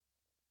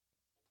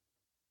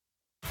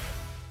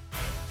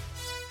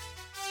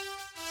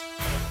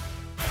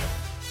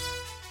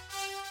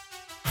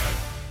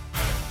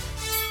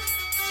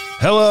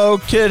Hello,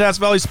 Kittitas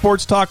Valley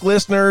Sports Talk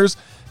listeners,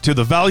 to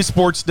the Valley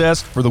Sports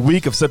Desk for the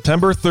week of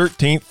September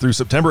 13th through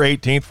September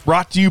 18th,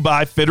 brought to you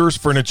by Fitterer's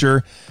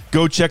Furniture.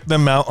 Go check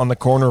them out on the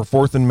corner of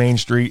 4th and Main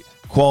Street.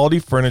 Quality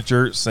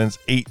furniture since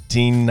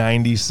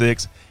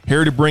 1896.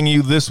 Here to bring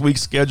you this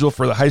week's schedule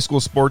for the high school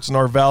sports in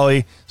our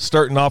valley,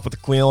 starting off with the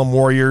Cleveland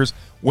Warriors.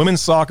 Women's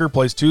soccer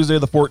plays Tuesday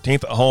the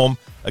 14th at home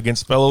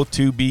against fellow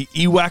 2B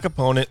EWAC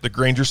opponent, the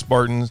Granger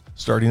Spartans,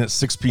 starting at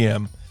 6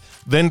 p.m.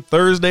 Then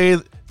Thursday,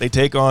 they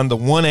take on the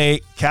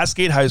 1A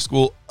Cascade High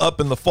School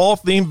up in the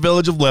fall-themed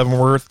village of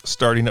Leavenworth,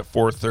 starting at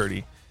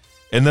 4:30.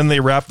 And then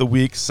they wrap the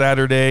week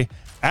Saturday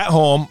at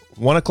home,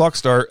 1 o'clock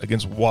start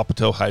against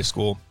Wapato High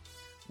School.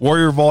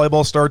 Warrior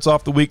volleyball starts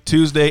off the week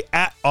Tuesday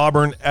at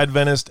Auburn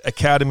Adventist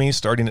Academy,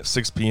 starting at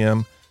 6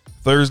 p.m.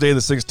 Thursday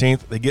the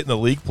 16th, they get in the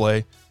league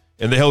play,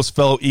 and they host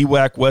fellow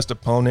EWAC West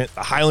opponent,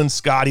 the Highland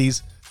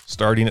Scotties,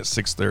 starting at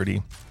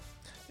 6:30.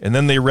 And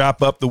then they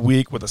wrap up the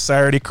week with a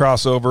Saturday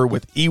crossover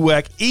with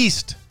EWAC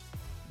East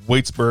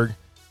Waitsburg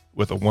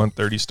with a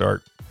 1:30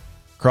 start.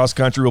 Cross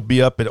country will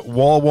be up at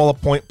Walla Walla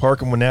Point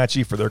Park in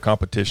Wenatchee for their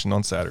competition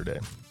on Saturday.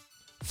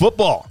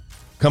 Football,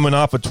 coming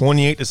off a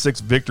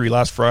 28-6 victory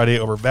last Friday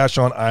over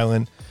Vashon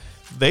Island.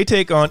 They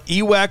take on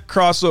EWAC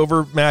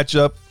crossover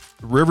matchup,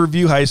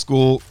 Riverview High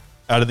School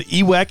out of the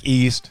EWAC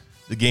East.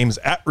 The game is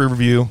at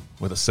Riverview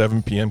with a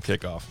 7 p.m.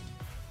 kickoff.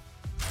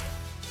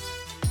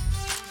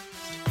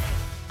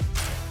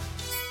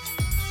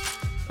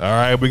 All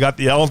right, we got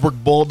the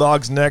Ellensburg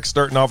Bulldogs next,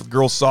 starting off with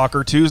girls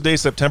soccer. Tuesday,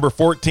 September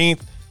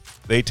 14th,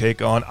 they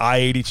take on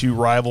I-82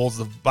 rivals,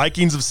 the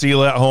Vikings of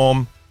Selah at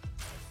home,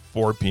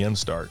 4 p.m.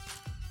 start.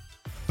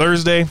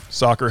 Thursday,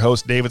 soccer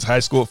hosts Davids High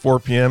School at 4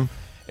 p.m.,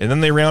 and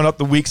then they round up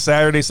the week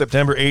Saturday,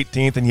 September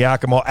 18th in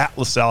Yakima at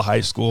LaSalle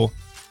High School.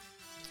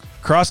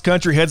 Cross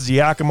country heads to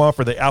Yakima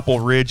for the Apple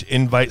Ridge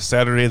Invite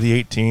Saturday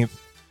the 18th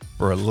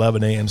for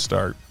 11 a.m.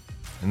 start.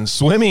 And then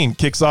swimming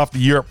kicks off the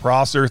year at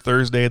Prosser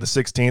Thursday the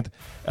 16th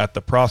at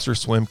the Prosser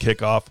Swim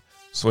Kickoff.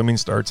 Swimming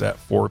starts at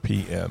 4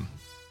 p.m.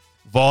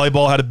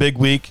 Volleyball had a big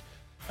week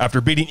after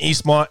beating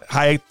Eastmont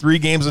High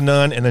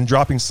 3-0 and then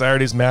dropping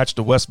Saturday's match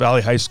to West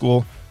Valley High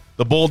School.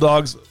 The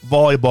Bulldogs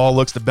volleyball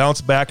looks to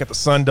bounce back at the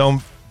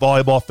Sundome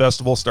Volleyball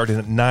Festival starting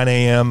at 9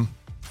 a.m.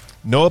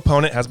 No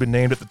opponent has been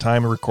named at the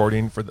time of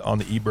recording on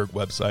the eBerg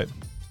website.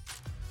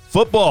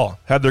 Football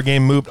had their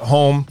game moved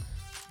home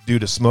due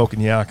to smoke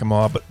in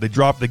Yakima, but they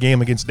dropped the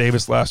game against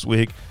Davis last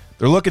week.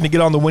 They're looking to get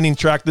on the winning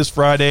track this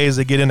Friday as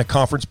they get into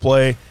conference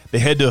play. They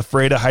head to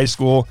Ephrata High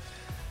School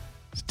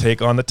to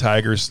take on the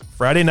Tigers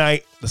Friday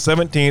night, the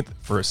 17th,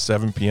 for a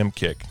 7 p.m.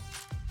 kick.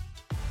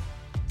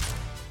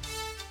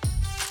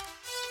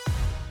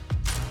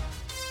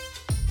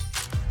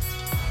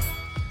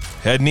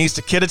 Heading east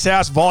to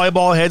Kittitas,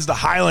 volleyball heads to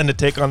Highland to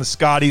take on the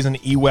Scotties in the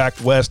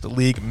EWAC West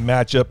League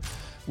matchup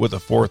with a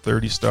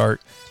 4:30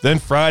 start. Then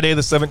Friday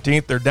the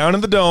 17th, they're down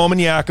in the Dome in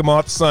Yakima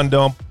at the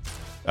Sundome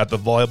at the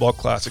Volleyball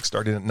Classic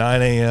starting at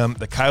 9 a.m.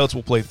 The Coyotes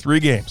will play 3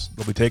 games.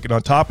 They'll be taking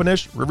on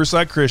Toppenish,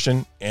 Riverside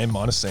Christian, and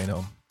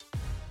Montesano.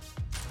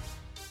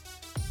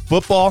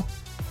 Football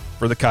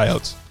for the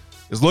Coyotes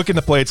is looking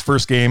to play its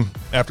first game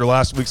after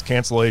last week's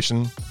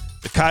cancellation.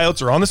 The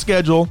Coyotes are on the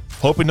schedule,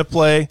 hoping to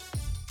play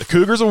the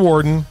Cougars of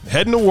Warden,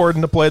 heading to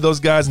Warden to play those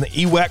guys in the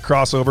EWAC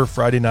crossover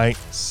Friday night,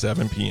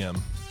 7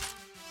 p.m.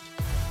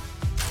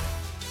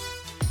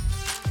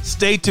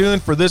 Stay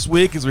tuned for this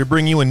week as we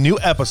bring you a new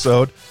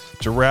episode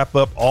to wrap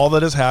up all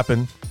that has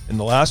happened in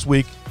the last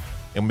week,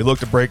 and we look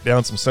to break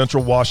down some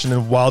Central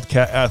Washington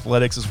Wildcat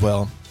athletics as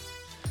well.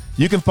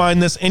 You can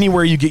find this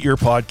anywhere you get your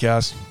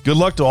podcasts. Good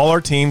luck to all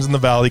our teams in the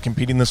Valley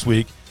competing this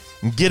week,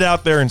 and get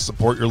out there and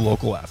support your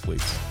local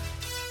athletes.